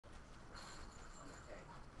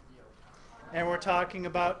And we're talking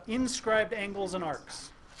about inscribed angles and arcs.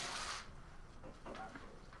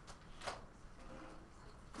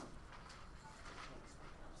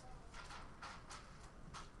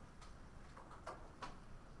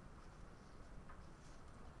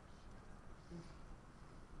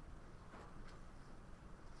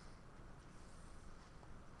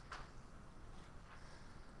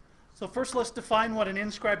 So first, let's define what an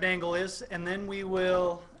inscribed angle is, and then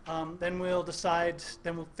we'll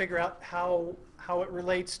figure out how it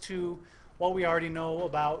relates to what we already know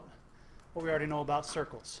about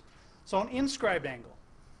circles. So an inscribed angle.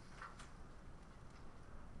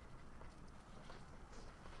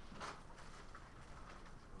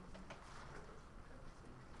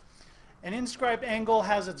 An inscribed angle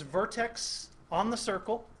has its vertex on the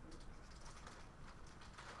circle.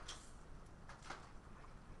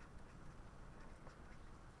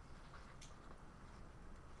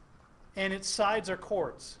 And its sides are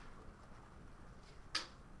chords.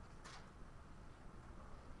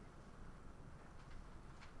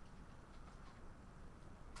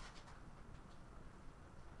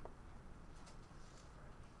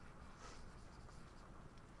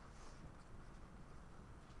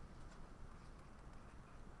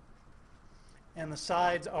 And the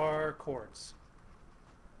sides are chords.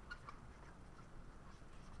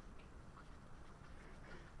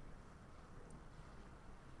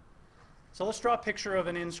 So let's draw a picture of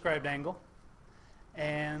an inscribed angle,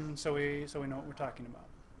 and so we know what we're talking about.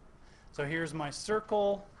 So here's my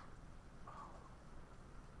circle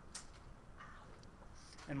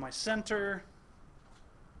and my center.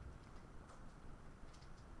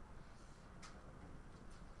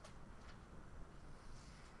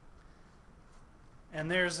 And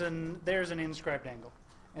there's an inscribed angle.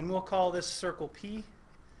 And we'll call this circle P,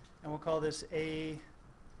 and we'll call this A,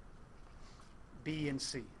 B, and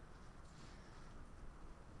C.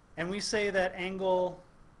 And we say that angle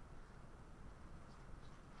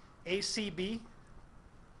ACB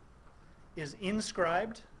is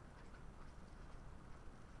inscribed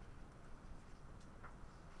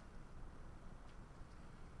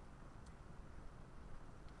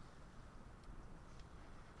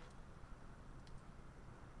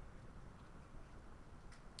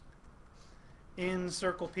in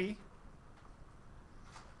circle P,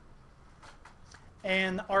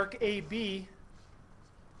 and Arc.avi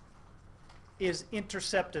is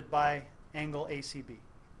intercepted by angle ACB.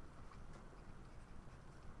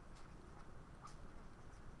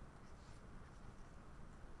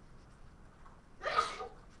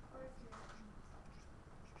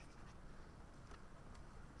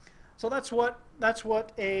 So that's what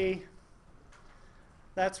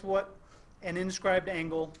an inscribed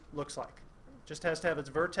angle looks like. It just has to have its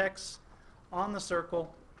vertex on the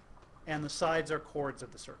circle, and the sides are chords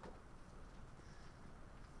of the circle.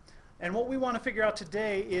 And what we want to figure out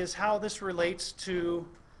today is how this relates to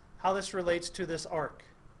this arc.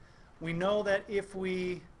 We know that if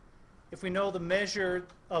we know the measure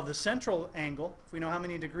of the central angle, if we know how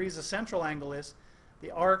many degrees the central angle is, the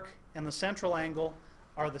arc and the central angle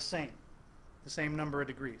are the same number of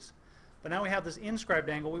degrees. But now we have this inscribed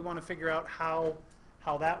angle. We want to figure out how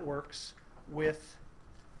that works with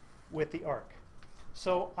the arc.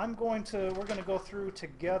 So we're going to go through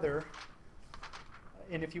together.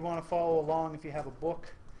 And if you want to follow along, if you have a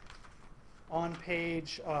book, on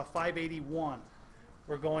page 581,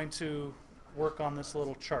 we're going to work on this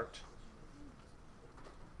little chart.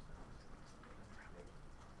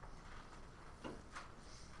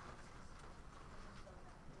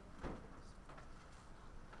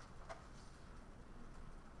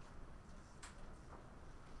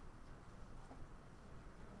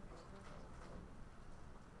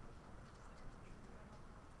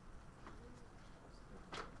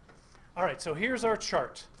 All right, so here's our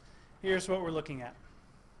chart. Here's what we're looking at.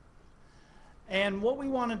 And what we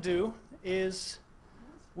want to do is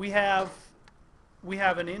we have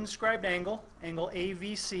an inscribed angle, angle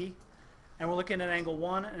AVC, and we're looking at angle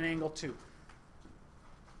 1 and angle 2.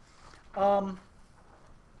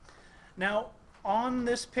 Now, on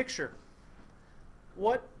this picture,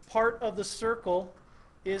 what part of the circle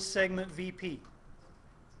is segment VP?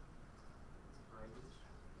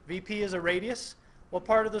 VP is a radius. What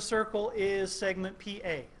part of the circle is segment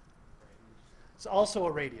PA? It's also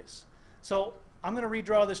a radius. So I'm going to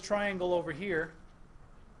redraw this triangle over here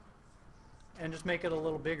and just make it a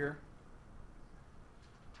little bigger.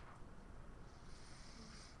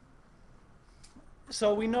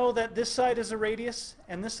 So we know that this side is a radius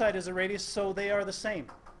and this side is a radius, so they are the same.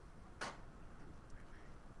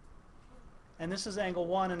 And this is angle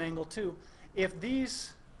 1 and angle 2. If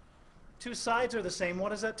these two sides are the same, what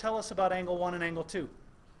does that tell us about angle 1 and angle 2?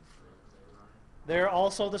 They're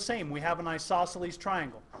also the same. We have an isosceles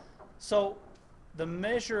triangle. So the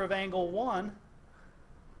measure of angle 1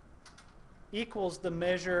 equals the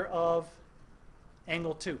measure of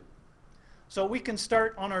angle 2. So we can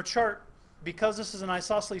start on our chart, because this is an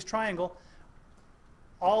isosceles triangle,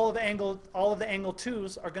 all of the angle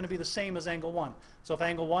 2's are going to be the same as angle 1. So if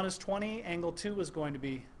angle 1 is 20, angle 2 is going to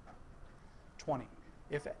be 20.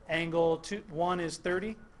 If angle 1 is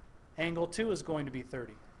 30, angle 2 is going to be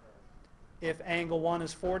 30. If angle 1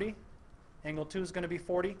 is 40, angle 2 is going to be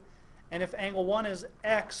 40. And if angle 1 is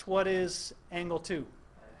x, what is angle 2?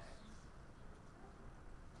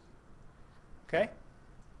 Okay?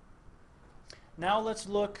 Now let's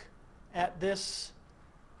look at this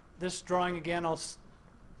drawing again.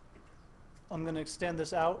 I'm going to extend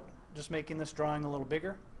this out, just making this drawing a little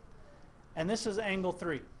bigger. And this is angle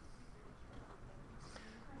 3.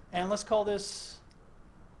 And let's call this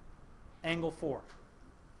angle 4.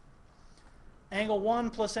 Angle 1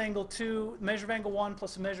 plus angle 2, measure of angle 1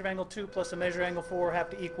 plus the measure of angle 2 plus the measure of angle 4 have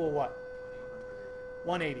to equal what?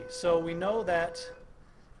 180. So we know that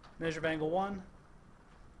measure of angle 1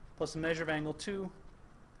 plus the measure of angle 2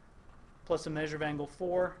 plus the measure of angle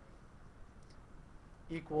 4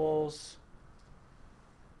 equals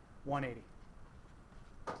 180.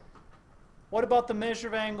 What about the measure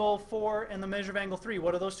of angle 4 and the measure of angle 3?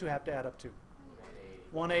 What do those two have to add up to?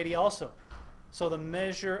 180 also. So the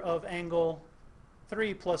measure of angle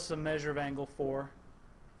 3 plus the measure of angle 4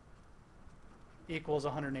 equals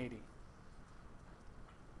 180.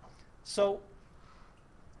 So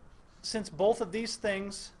since both of these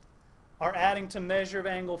things are adding to measure of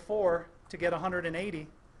angle 4 to get 180,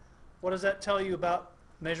 what does that tell you about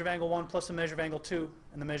measure of angle 1 plus the measure of angle 2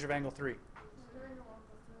 and the measure of angle 3?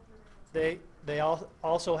 They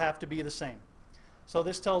also have to be the same. So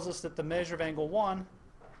this tells us that the measure of angle 1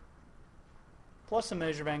 plus the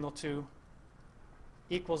measure of angle 2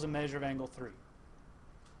 equals a measure of angle 3.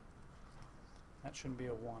 That shouldn't be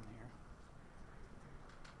a 1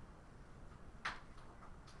 here.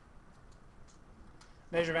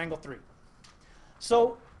 Measure of angle 3.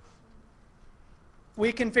 So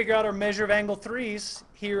we can figure out our measure of angle 3's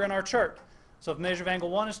here in our chart. So if measure of angle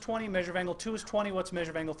 1 is 20, measure of angle 2 is 20, what's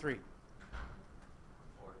measure of angle 3?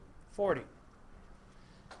 40.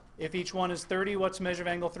 If each one is 30, what's measure of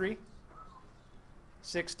angle 3?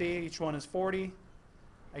 60. Each one is 40.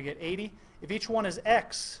 I get 80. If each one is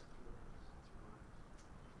x,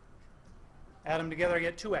 add them together, I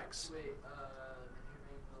get 2x. Wait,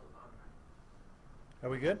 Are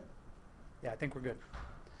we good? Yeah, I think we're good.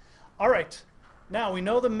 All right. Now, we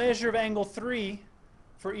know the measure of angle 3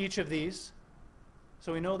 for each of these.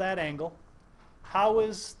 So we know that angle. How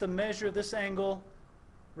is the measure of this angle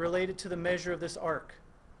related to the measure of this arc?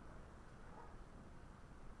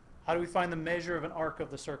 How do we find the measure of an arc of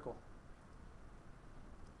the circle?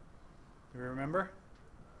 Do you remember?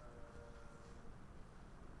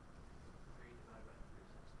 3 divided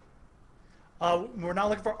by 360. We're not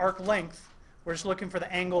looking for arc length. We're just looking for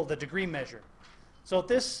the angle, the degree measure. So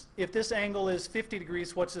if this angle is 50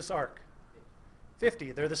 degrees, what's this arc?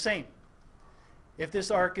 50. They're the same. If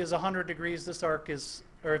this arc is 100 degrees, this arc is,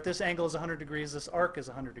 or if this angle is 100 degrees, this arc is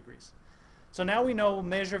 100 degrees. So now we know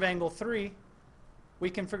measure of angle 3,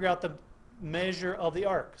 we can figure out the measure of the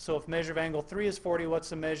arc. So if measure of angle 3 is 40, what's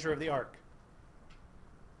the measure of the arc?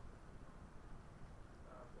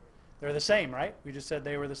 They're the same, right? We just said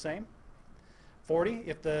they were the same. 40.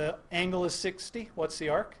 If the angle is 60, what's the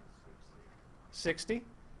arc? 60.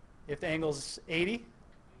 If the angle is 80,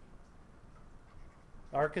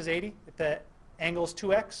 the arc is 80. If the angle is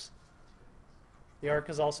 2x, the arc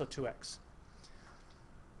is also 2x.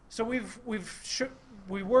 So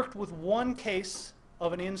we worked with one case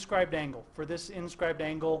of an inscribed angle. For this inscribed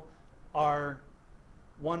angle,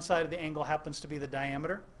 one side of the angle happens to be the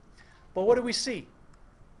diameter. But what do we see?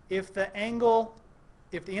 If the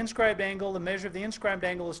inscribed angle, the measure of the inscribed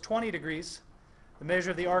angle is 20 degrees, the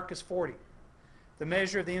measure of the arc is 40. The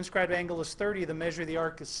measure of the inscribed angle is 30, the measure of the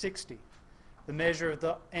arc is 60. The measure of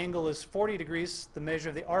the angle is 40 degrees, the measure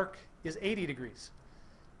of the arc is 80 degrees.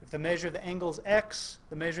 If the measure of the angle is x,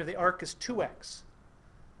 the measure of the arc is 2x.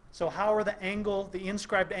 So how are the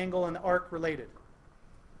inscribed angle and the arc related?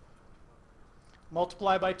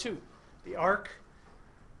 Multiply by 2. The arc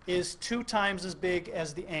is 2 times as big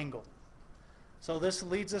as the angle. So this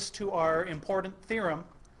leads us to our important theorem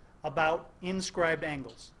about inscribed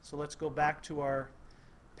angles. So let's go back to our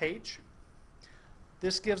page.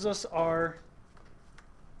 This gives us our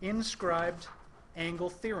inscribed angle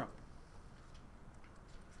theorem.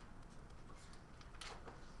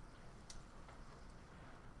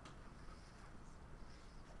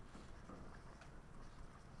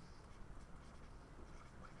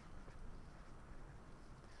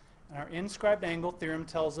 inscribed angle theorem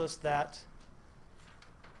tells us that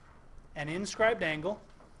an inscribed angle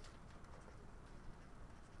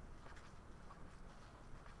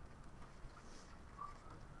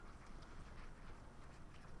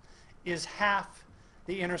is half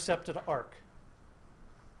the intercepted arc.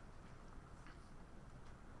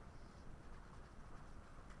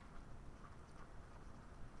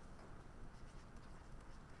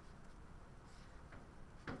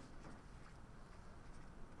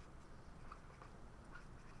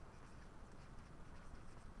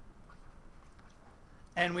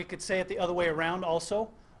 And we could say it the other way around also,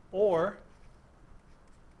 or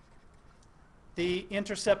the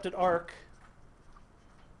intercepted arc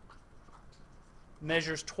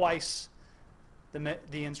measures twice the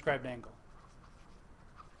inscribed angle.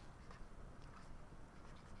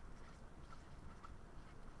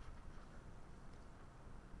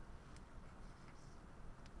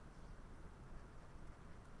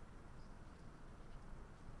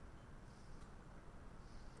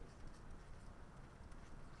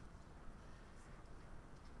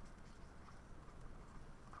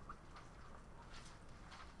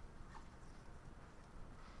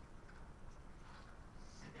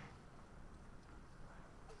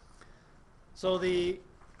 So the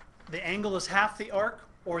angle is half the arc,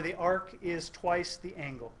 or the arc is twice the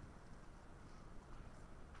angle.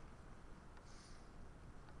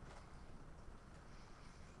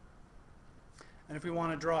 And if we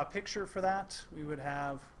want to draw a picture for that, we would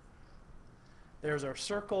have, there's our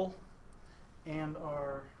circle and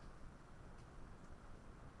our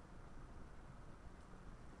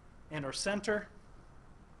center.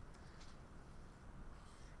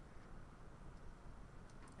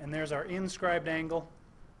 And there's our inscribed angle.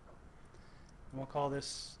 And we'll call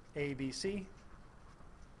this ABC.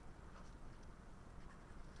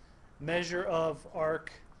 Measure of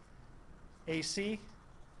arc AC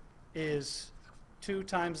is 2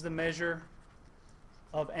 times the measure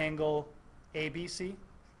of angle ABC,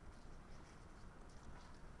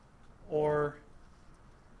 or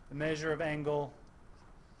the measure of angle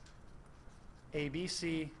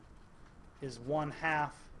ABC is 1/2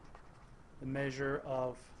 the measure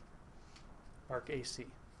of arc AC.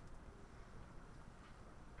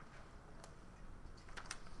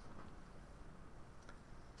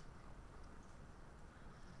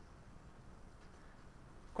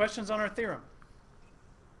 Questions on our theorem?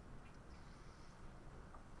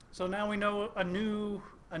 So now we know a new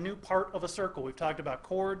part of a circle. We've talked about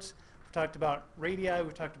chords, we've talked about radii,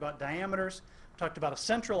 we've talked about diameters, we've talked about a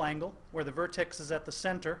central angle where the vertex is at the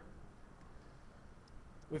center.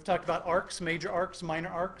 We've talked about arcs, major arcs, minor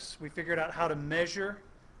arcs. We figured out how to measure,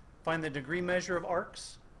 find the degree measure of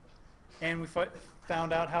arcs, and we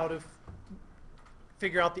found out how to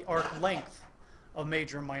figure out the arc length of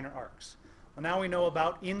major and minor arcs. Well, now we know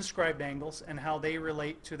about inscribed angles and how they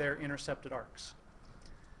relate to their intercepted arcs.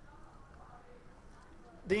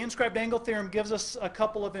 The inscribed angle theorem gives us a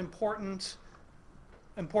couple of important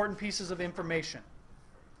pieces of information.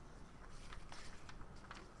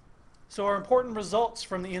 So our important results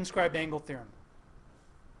from the inscribed angle theorem.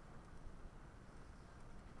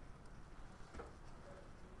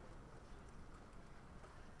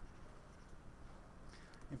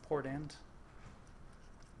 Important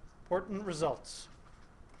results.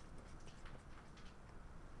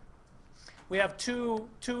 We have two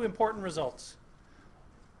important results.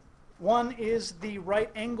 One is the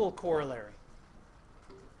right angle corollary.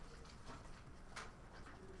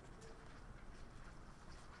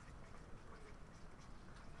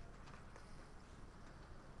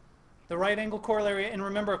 The right angle corollary, and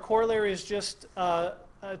remember, a corollary is just a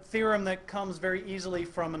theorem that comes very easily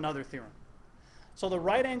from another theorem. So the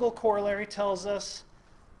right angle corollary tells us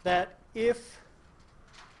that if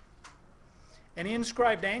an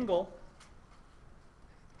inscribed angle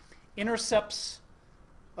intercepts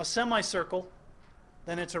a semicircle,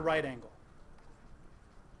 then it's a right angle.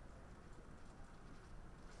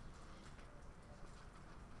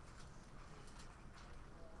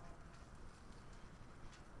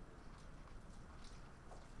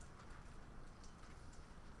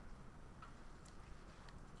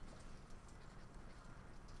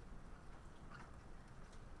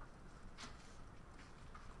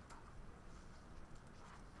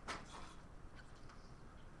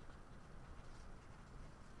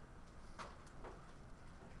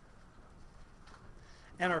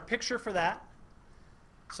 And our picture for that,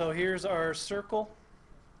 so here's our circle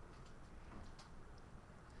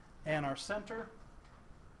and our center.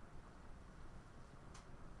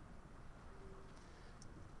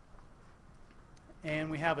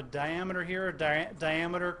 And we have a diameter here. A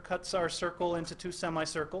diameter cuts our circle into 2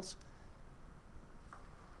 semicircles.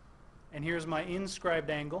 and here's my inscribed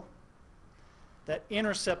angle that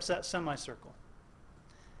intercepts that semicircle.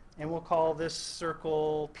 And we'll call this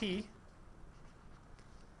circle P,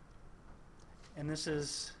 and this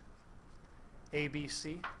is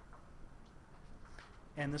ABC,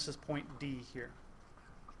 and this is point D here.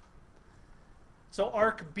 So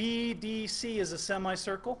arc BDC is a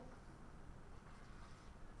semicircle.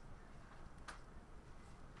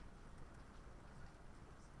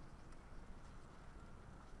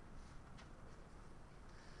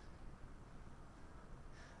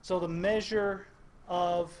 So the measure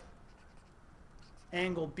of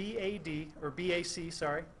angle BAD, or BAC,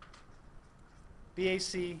 sorry,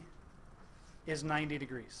 BAC is 90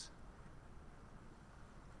 degrees.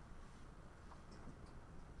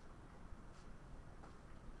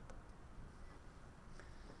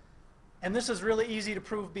 And this is really easy to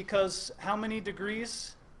prove because how many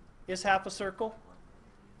degrees is half a circle?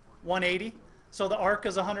 180. So the arc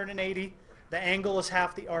is 180. The angle is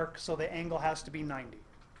half the arc, so the angle has to be 90.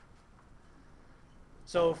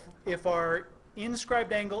 So if our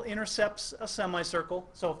inscribed angle intercepts a semicircle,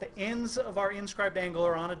 so if the ends of our inscribed angle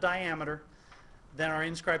are on a diameter, then our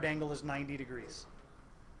inscribed angle is 90 degrees.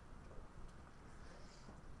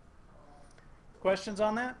 Questions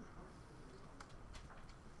on that?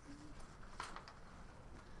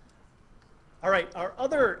 All right, our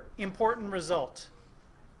other important result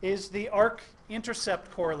is the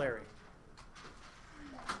arc-intercept corollary.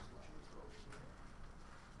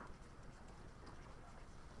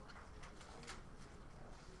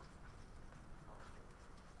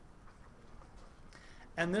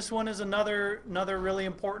 And this one is another really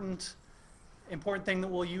important thing that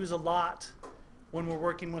we'll use a lot when we're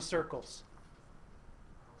working with circles.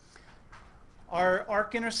 Our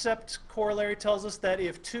arc-intercept corollary tells us that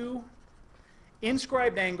if two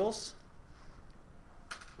inscribed angles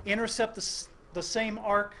intercept the same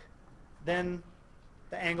arc, then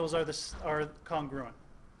the angles are congruent.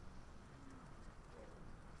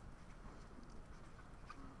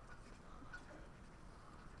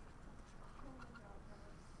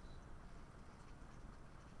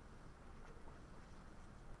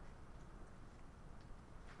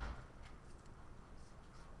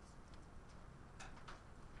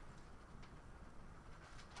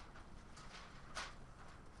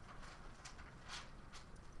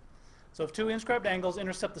 So if two inscribed angles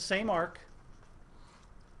intercept the same arc,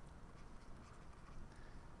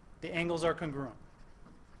 the angles are congruent.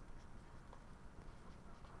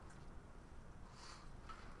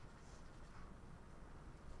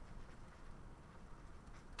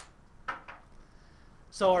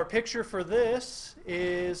 So our picture for this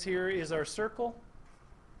is, here is our circle,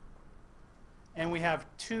 and we have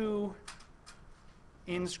two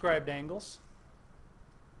inscribed angles.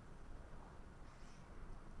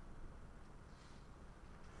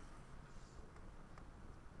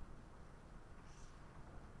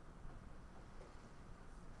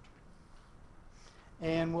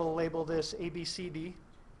 And we'll label this ABCD.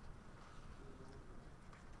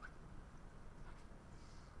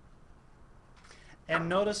 And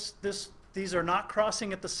notice these are not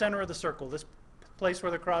crossing at the center of the circle. This place where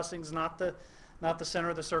they're crossing is not the center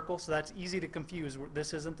of the circle, so that's easy to confuse.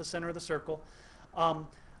 This isn't the center of the circle.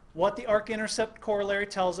 What the arc-intercept corollary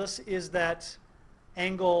tells us is that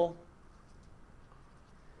angle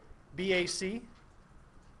BAC,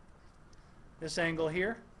 this angle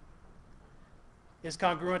here, is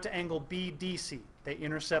congruent to angle BDC. They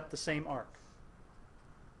intercept the same arc.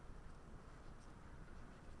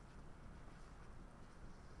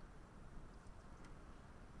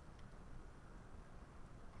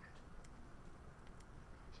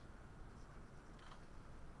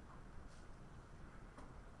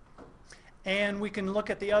 And we can look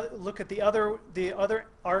at the other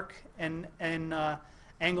arc and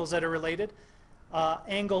angles that are related.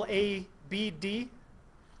 Angle ABD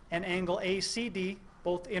and angle ACD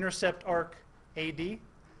both intercept arc AD.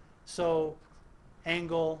 So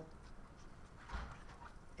angle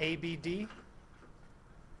ABD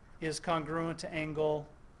is congruent to angle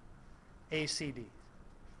ACD.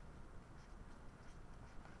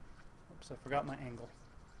 Oops, I forgot my angle.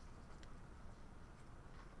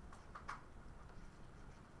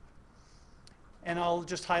 And I'll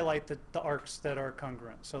just highlight the arcs that are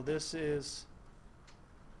congruent. So this is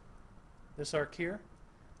this arc here,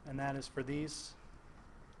 and that is for these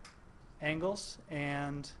angles,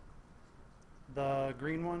 and the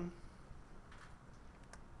green one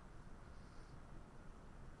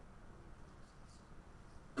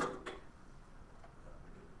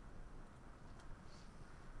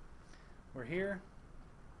we're here,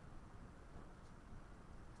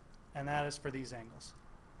 and that is for these angles.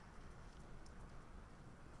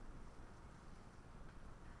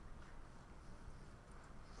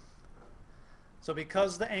 So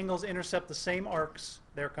because the angles intercept the same arcs,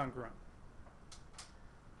 they're congruent.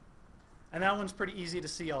 And that one's pretty easy to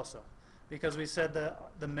see also, because we said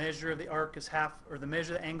the measure of the arc is half, or the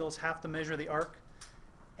measure of the angle is half the measure of the arc,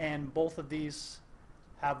 and both of these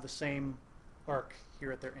have the same arc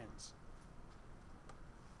here at their ends.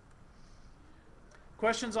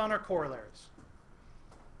 Questions on our corollaries?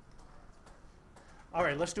 All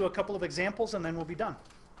right, let's do a couple of examples and then we'll be done.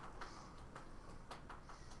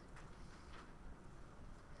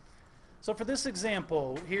 So for this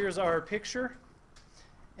example, here's our picture,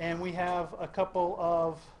 and we have a couple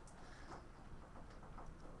of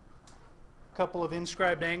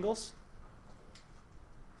inscribed angles.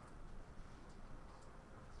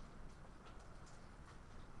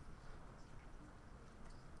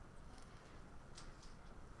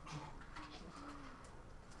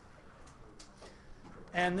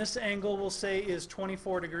 And this angle we'll say is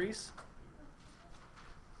 24 degrees.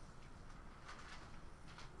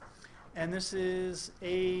 And this is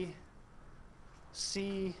ACDB.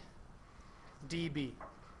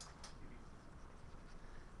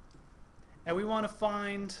 And we want to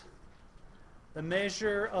find the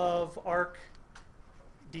measure of arc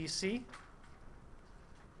DC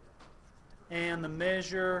and the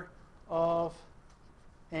measure of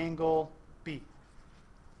angle B.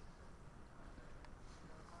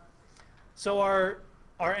 So our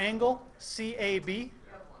angle CAB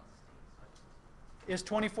is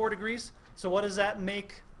 24 degrees. So what does that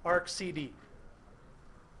make arc CD?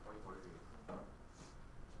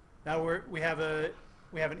 Now we have an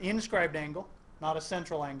inscribed angle, not a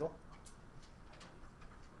central angle.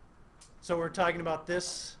 So we're talking about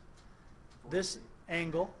this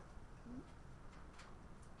angle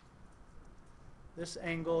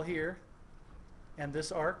here, and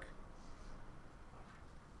this arc.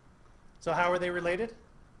 So how are they related?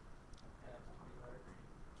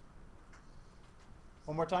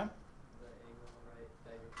 One more time. The angle right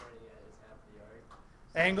that you're pointing at is half the arc.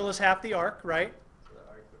 Angle is half the arc, right? So the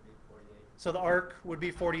arc would be 48. So the arc would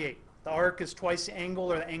be 48. The arc is twice the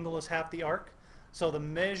angle, or the angle is half the arc. So the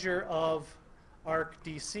measure of arc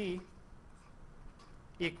DC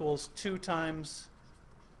equals 2 times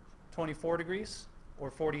 24 degrees,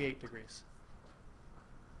 or 48 degrees.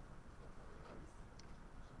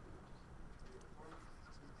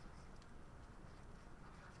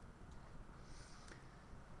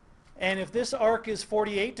 And if this arc is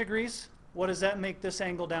 48 degrees, what does that make this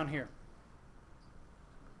angle down here?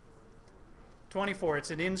 24. It's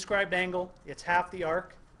an inscribed angle. It's half the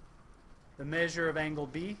arc. The measure of angle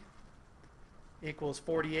B equals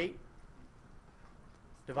 48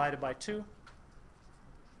 divided by 2,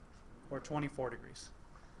 or 24 degrees.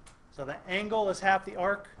 So the angle is half the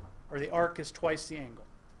arc, or the arc is twice the angle.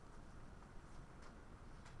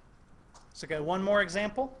 So got one more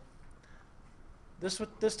example.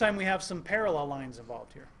 This time we have some parallel lines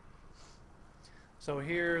involved here. So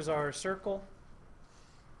here's our circle.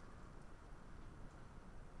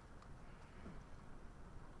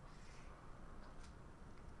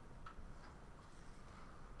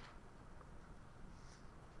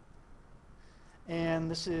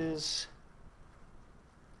 And this is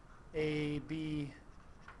ABDC.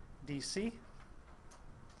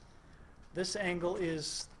 This angle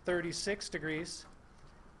is 36 degrees.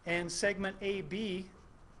 And segment AB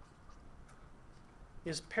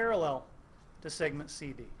is parallel to segment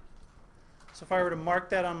CD. So if I were to mark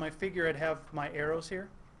that on my figure, I'd have my arrows here.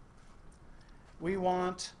 We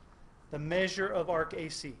want the measure of arc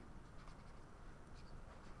AC.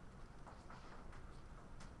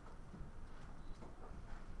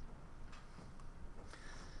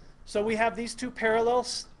 So we have these two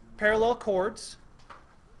parallel chords.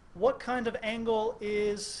 What kind of angle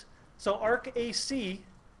is, so arc AC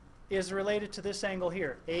is related to this angle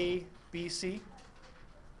here, ABC.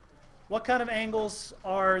 What kind of angles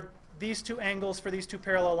are these two angles for these two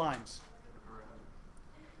parallel lines?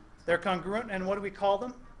 They're congruent, and what do we call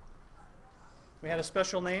them? We had a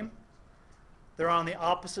special name. They're on the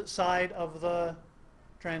opposite side of the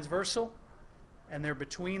transversal, and they're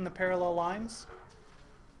between the parallel lines.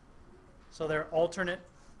 So they're alternate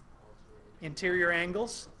interior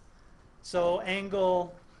angles. So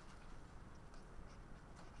angle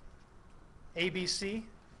ABC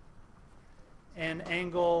and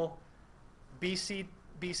angle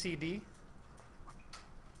BCD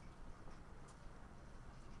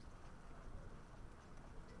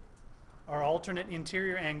are alternate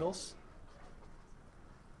interior angles.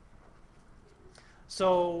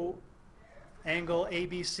 So angle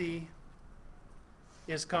ABC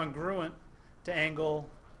is congruent to angle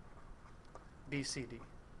BCD.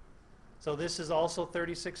 So this is also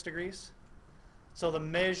 36 degrees. So the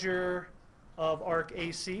measure of arc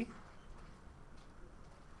AC.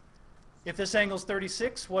 If this angle is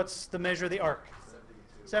 36, what's the measure of the arc?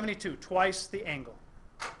 72, twice the angle.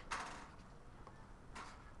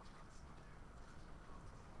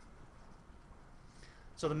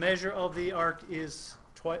 So the measure of the arc is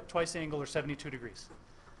twice the angle, or 72 degrees.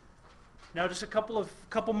 Now just a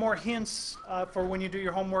couple more hints for when you do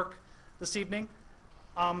your homework this evening.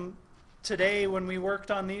 Today when we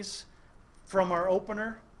worked on these, from our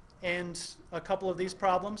opener and a couple of these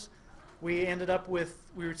problems, we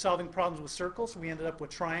were solving problems with circles. We ended up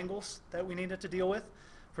with triangles that we needed to deal with.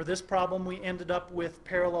 For this problem, we ended up with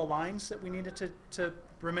parallel lines that we needed to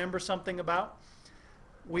remember something about.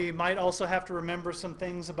 We might also have to remember some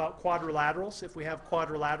things about quadrilaterals if we have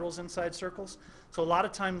quadrilaterals inside circles. So a lot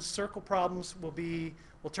of times circle problems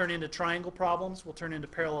will turn into triangle problems, will turn into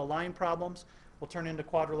parallel line problems, will turn into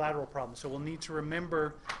quadrilateral problems. So we'll need to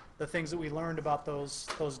remember the things that we learned about those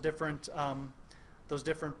different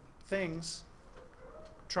things,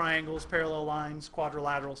 triangles, parallel lines,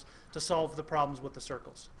 quadrilaterals, to solve the problems with the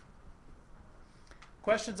circles.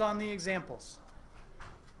 Questions on the examples?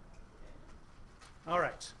 All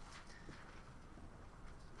right.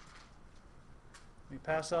 Let me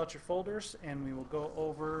pass out your folders and we will go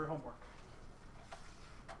over homework.